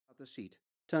the seat,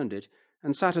 turned it,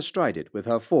 and sat astride it with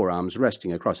her forearms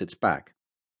resting across its back.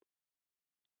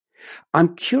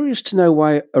 "I'm curious to know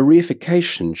why a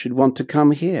reification should want to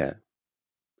come here,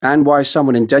 and why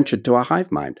someone indentured to a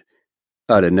hive mind,"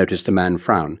 Erlin noticed the man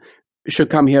frown,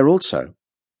 "should come here also."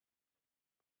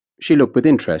 She looked with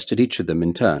interest at each of them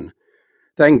in turn,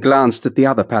 then glanced at the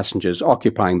other passengers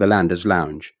occupying the lander's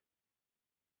lounge.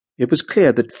 It was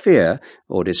clear that fear,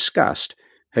 or disgust,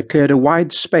 had cleared a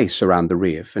wide space around the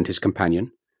reef and his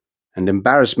companion, and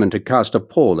embarrassment had cast a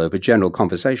pall over general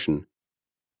conversation.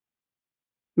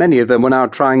 Many of them were now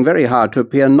trying very hard to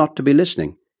appear not to be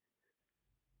listening.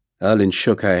 Erlin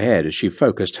shook her head as she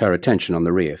focused her attention on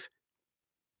the reef.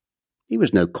 He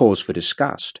was no cause for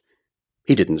disgust.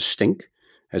 He didn't stink,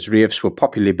 as reefs were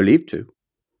popularly believed to.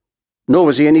 Nor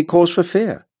was he any cause for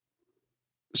fear.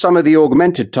 Some of the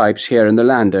augmented types here in the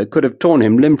lander could have torn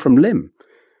him limb from limb.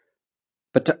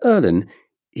 But to Erlin,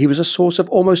 he was a source of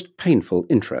almost painful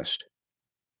interest.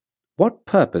 What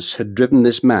purpose had driven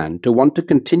this man to want to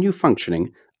continue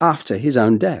functioning after his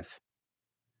own death?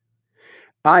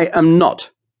 "I am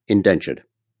not indentured,"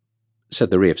 said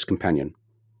the reef's companion,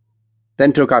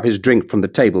 then took up his drink from the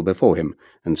table before him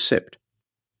and sipped.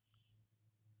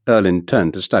 Erlin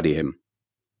turned to study him.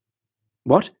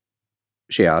 "What?"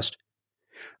 she asked.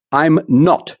 "I'm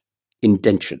not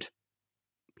indentured,"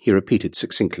 he repeated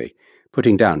succinctly,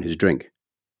 putting down his drink.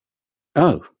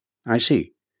 "Oh, I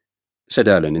see," said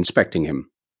Erlin, inspecting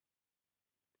him.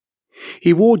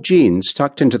 He wore jeans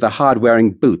tucked into the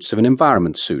hard-wearing boots of an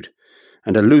environment suit,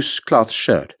 and a loose cloth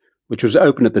shirt, which was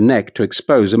open at the neck to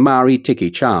expose a Maori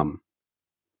tiki charm.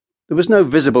 There was no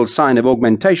visible sign of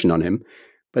augmentation on him,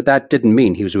 but that didn't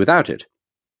mean he was without it.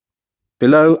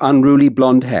 Below unruly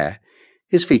blonde hair,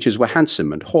 his features were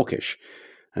handsome and hawkish,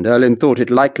 and Erlin thought it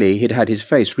likely he'd had his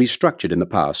face restructured in the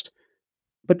past,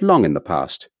 but long in the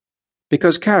past,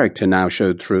 because character now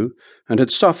showed through and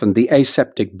had softened the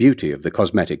aseptic beauty of the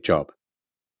cosmetic job.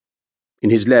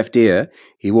 In his left ear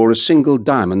he wore a single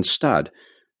diamond stud,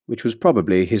 which was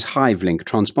probably his hive-link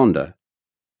transponder.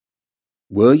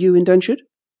 "Were you indentured?"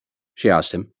 she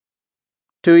asked him.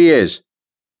 2 years,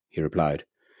 he replied,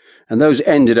 "and those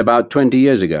ended about 20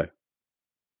 years ago."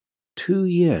 2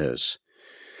 years?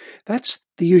 That's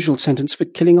the usual sentence for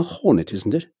killing a hornet,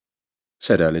 isn't it?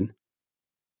 Said Erlin.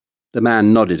 The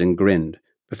man nodded and grinned,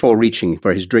 before reaching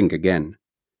for his drink again.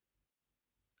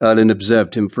 Erlin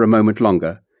observed him for a moment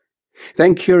longer.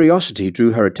 Then curiosity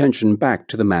drew her attention back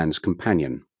to the man's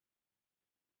companion.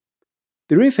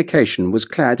 The reification was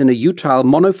clad in a utile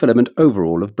monofilament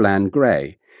overall of bland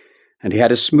grey, and he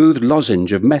had a smooth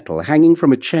lozenge of metal hanging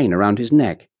from a chain around his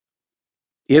neck.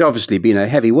 He had obviously been a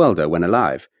heavy welder when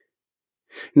alive.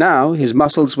 Now his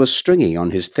muscles were stringy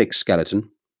on his thick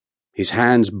skeleton, his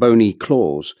hands bony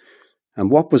claws, and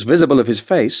what was visible of his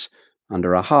face,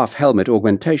 under a half-helmet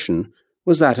augmentation,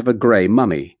 was that of a grey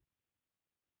mummy.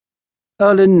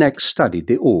 Erlin next studied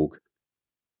the aug.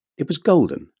 It was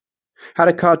golden, had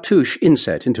a cartouche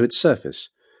inset into its surface,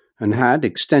 and had,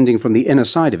 extending from the inner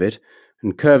side of it,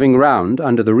 and curving round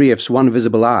under the reef's one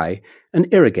visible eye, an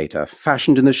irrigator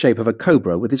fashioned in the shape of a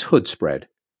cobra with its hood spread.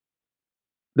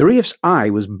 The reef's eye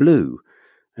was blue,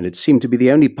 and it seemed to be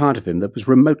the only part of him that was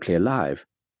remotely alive.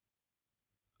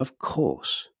 Of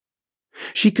course.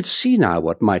 She could see now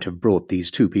what might have brought these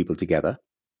two people together.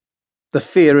 The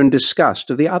fear and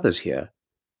disgust of the others here.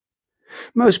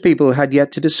 Most people had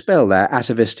yet to dispel their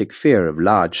atavistic fear of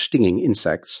large stinging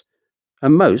insects,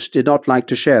 and most did not like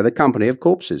to share the company of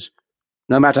corpses,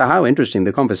 no matter how interesting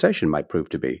the conversation might prove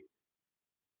to be.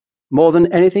 More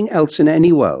than anything else in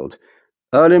any world,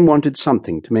 Erlin wanted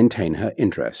something to maintain her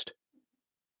interest.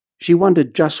 She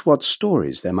wondered just what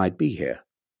stories there might be here.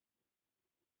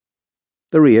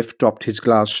 The reef dropped his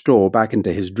glass straw back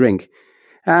into his drink,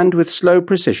 and with slow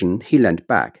precision he leant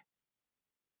back.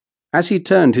 As he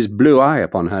turned his blue eye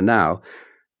upon her now,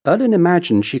 Erlin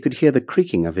imagined she could hear the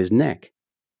creaking of his neck.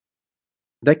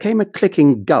 There came a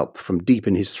clicking gulp from deep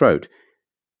in his throat.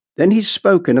 Then he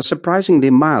spoke in a surprisingly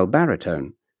mild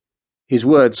baritone, his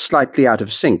words slightly out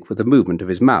of sync with the movement of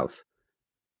his mouth.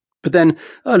 But then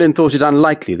Erlin thought it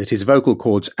unlikely that his vocal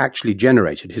cords actually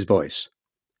generated his voice.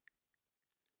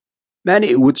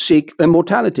 "Many would seek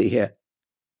immortality here,"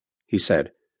 he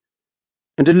said,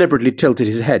 and deliberately tilted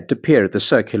his head to peer at the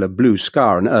circular blue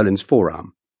scar on Erlin's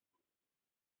forearm.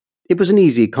 It was an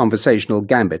easy conversational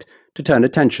gambit to turn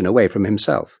attention away from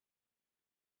himself.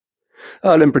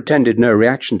 Erlin pretended no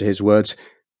reaction to his words,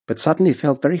 but suddenly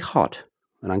felt very hot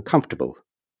and uncomfortable.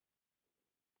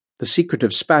 The secret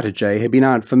of Spatterjay had been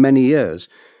out for many years,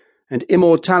 and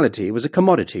immortality was a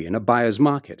commodity in a buyer's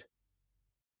market.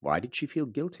 Why did she feel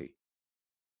guilty?